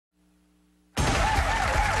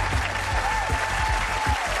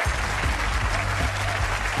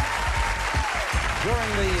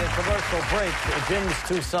commercial break, Jim's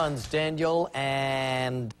two sons, Daniel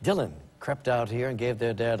and Dylan, crept out here and gave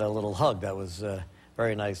their dad a little hug. That was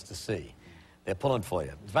very nice to see. They're pulling for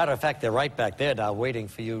you. As a matter of fact, they're right back there now waiting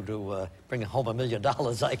for you to bring home $1 million,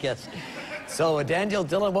 I guess. So, Daniel,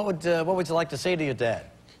 Dylan, what would you like to say to your dad?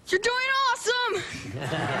 You're doing awesome!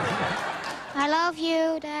 I love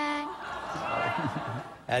you, Dad.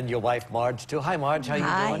 And your wife, Marge, too. Hi, Marge. How you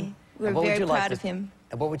doing? We're very proud of him.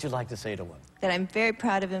 And what would you like to say to him? That I'm very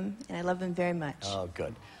proud of him, and I love him very much. Oh,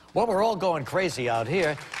 good. Well, we're all going crazy out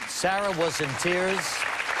here. Sarah was in tears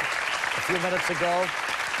a few minutes ago.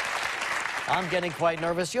 I'm getting quite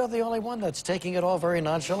nervous. You're the only one that's taking it all very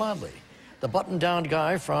nonchalantly. The button-down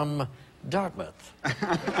guy from Dartmouth.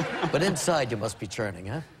 But inside you must be churning,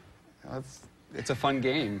 huh? It's a fun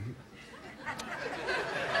game.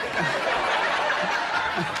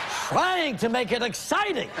 Trying to make it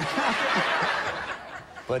exciting.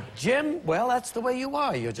 But Jim, well, that's the way you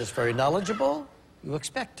are. You're just very knowledgeable. You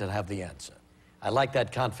expect to have the answer. I like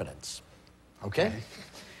that confidence. Okay?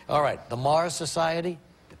 All right, the Mars Society,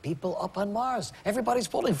 the people up on Mars. Everybody's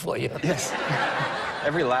pulling for you. Yes.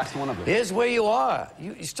 Every last one of them. Here's where you are.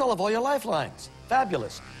 You still have all your lifelines.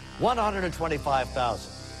 Fabulous.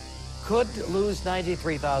 125,000. Could lose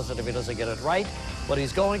 93,000 if he doesn't get it right, but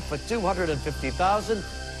he's going for 250,000.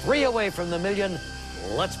 3 away from the million.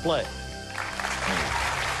 Let's play.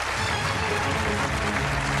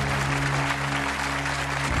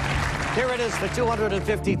 Here it is for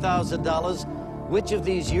 $250,000. Which of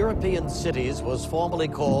these European cities was formerly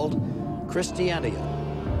called Christiania?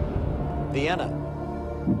 Vienna,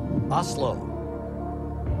 Oslo,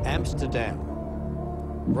 Amsterdam,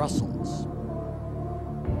 Brussels.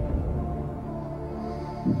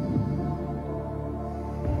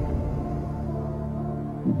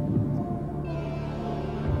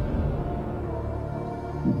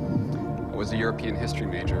 I was a European history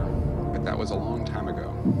major, but that was a long time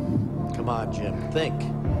ago. Come on, Jim, think.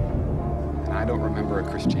 And I don't remember a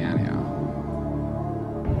Christiania.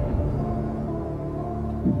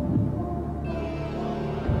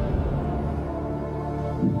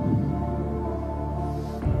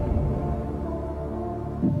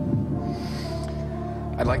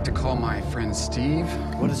 I'd like to call my friend Steve.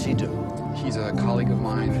 What does he do? He's a colleague of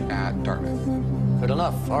mine at Dartmouth. Good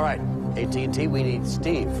enough. All right. AT&T, we need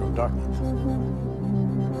Steve from Dartmouth.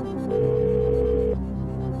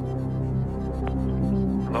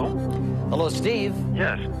 Hello? Hello, Steve.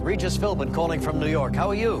 Yes. Regis Philbin calling from New York. How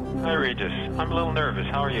are you? Hi, Regis. I'm a little nervous.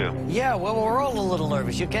 How are you? Yeah, well, we're all a little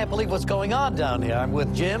nervous. You can't believe what's going on down here. I'm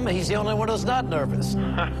with Jim. He's the only one who's not nervous.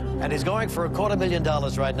 And he's going for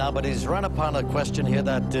 $250,000 right now, but he's run upon a question here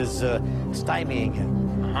that is stymieing him.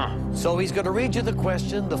 So he's going to read you the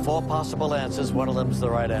question, the 4 possible answers. One of them's the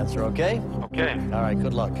right answer, okay? Okay. All right,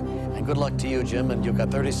 good luck. And good luck to you, Jim, and you've got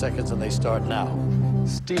 30 seconds, and they start now.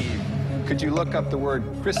 Steve, could you look up the word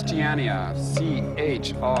Christiania, C-H-R-I-S-T-I-A-N-I-A,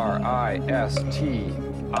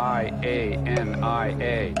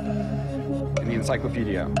 in the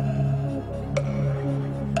encyclopedia?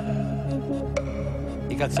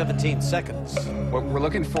 You got 17 seconds. What we're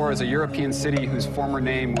looking for is a European city whose former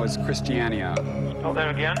name was Christiania. Spell that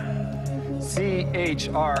again? C-H-R-I-S-T-I-A-N-I-A.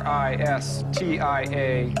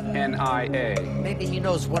 Maybe he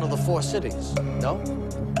knows one of the 4 cities. No?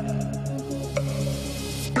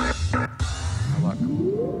 Good luck.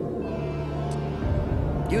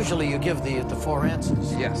 Usually you give the 4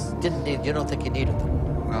 answers. Yes. You don't think you needed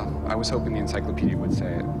them? Well, I was hoping the encyclopedia would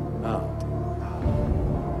say it. Oh.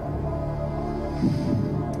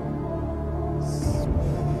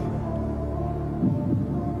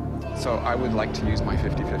 So I would like to use my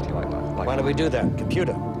 50-50 lifeline. Why don't we do that?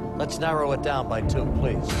 Computer, let's narrow it down by 2,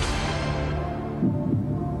 please.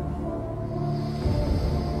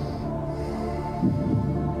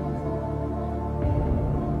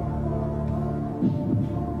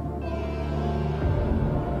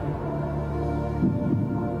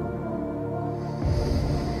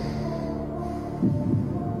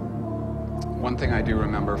 One thing I do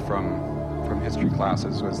remember from history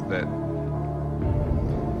classes was that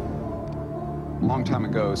a long time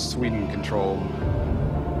ago, Sweden controlled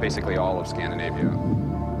basically all of Scandinavia.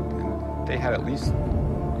 And they had at least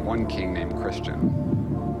one king named Christian.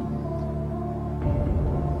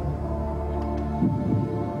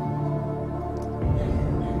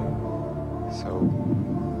 So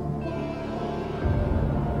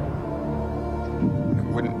it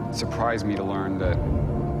wouldn't surprise me to learn that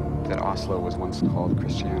Oslo was once called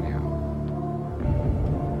Christiania.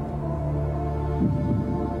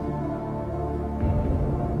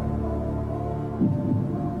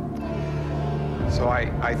 So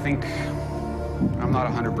I think I'm not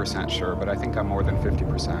 100% sure, but I think I'm more than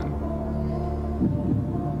 50%.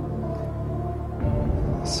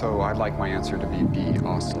 So I'd like my answer to be B,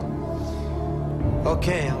 Oslo.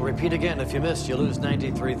 Okay, I'll repeat again. If you missed, you lose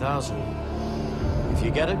 93,000. If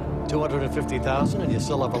you get it, 250,000, and you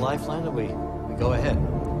still have a lifeline, and we go ahead.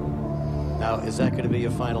 Now, is that going to be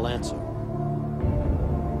your final answer?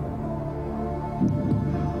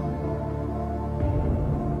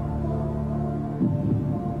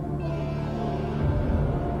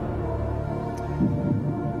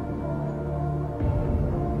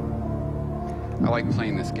 I like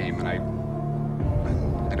playing this game, and I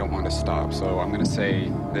don't want to stop, so I'm going to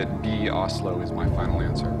say that B, Oslo, is my final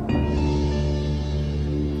answer.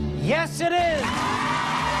 Yes, it is!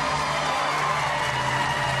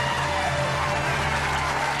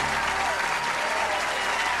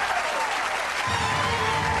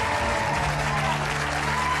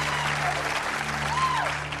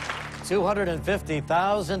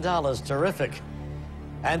 $250,000, terrific.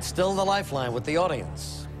 And still the lifeline with the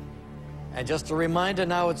audience. And just a reminder,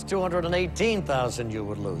 now it's $218,000 you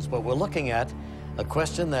would lose. But we're looking at a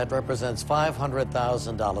question that represents $500,000,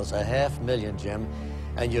 $500,000, Jim.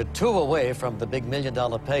 And you're 2 away from the big $1 million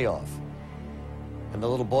payoff. And the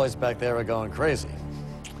little boys back there are going crazy,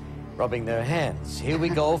 rubbing their hands. Here we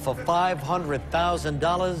go for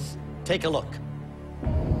 $500,000. Take a look.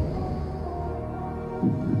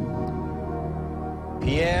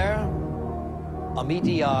 Pierre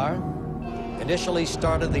Amidiar initially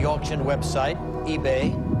started the auction website,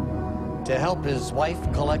 eBay, to help his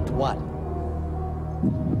wife collect what?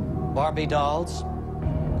 Barbie dolls,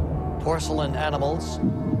 porcelain animals,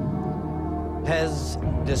 Pez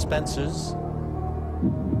dispensers,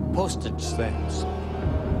 postage stamps.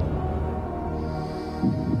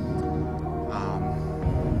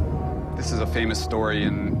 This is a famous story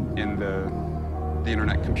in the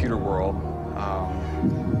internet computer world,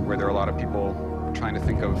 where there are a lot of people trying to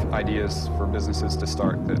think of ideas for businesses to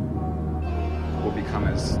start that will become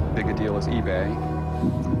as big a deal as eBay.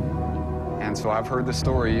 And so I've heard the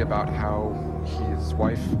story about how his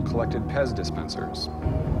wife collected Pez dispensers.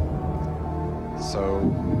 So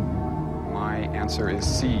my answer is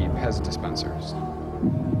C, Pez dispensers.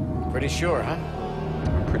 Pretty sure, huh?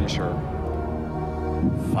 I'm pretty sure.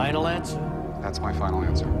 Final answer? That's my final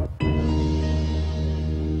answer.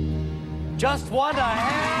 Just one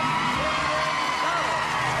ahead.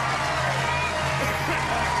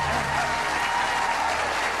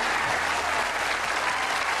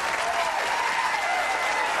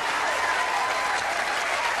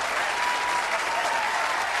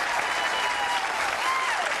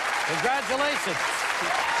 Congratulations.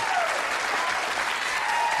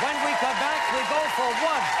 When we come back, we go for $1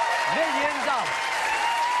 million.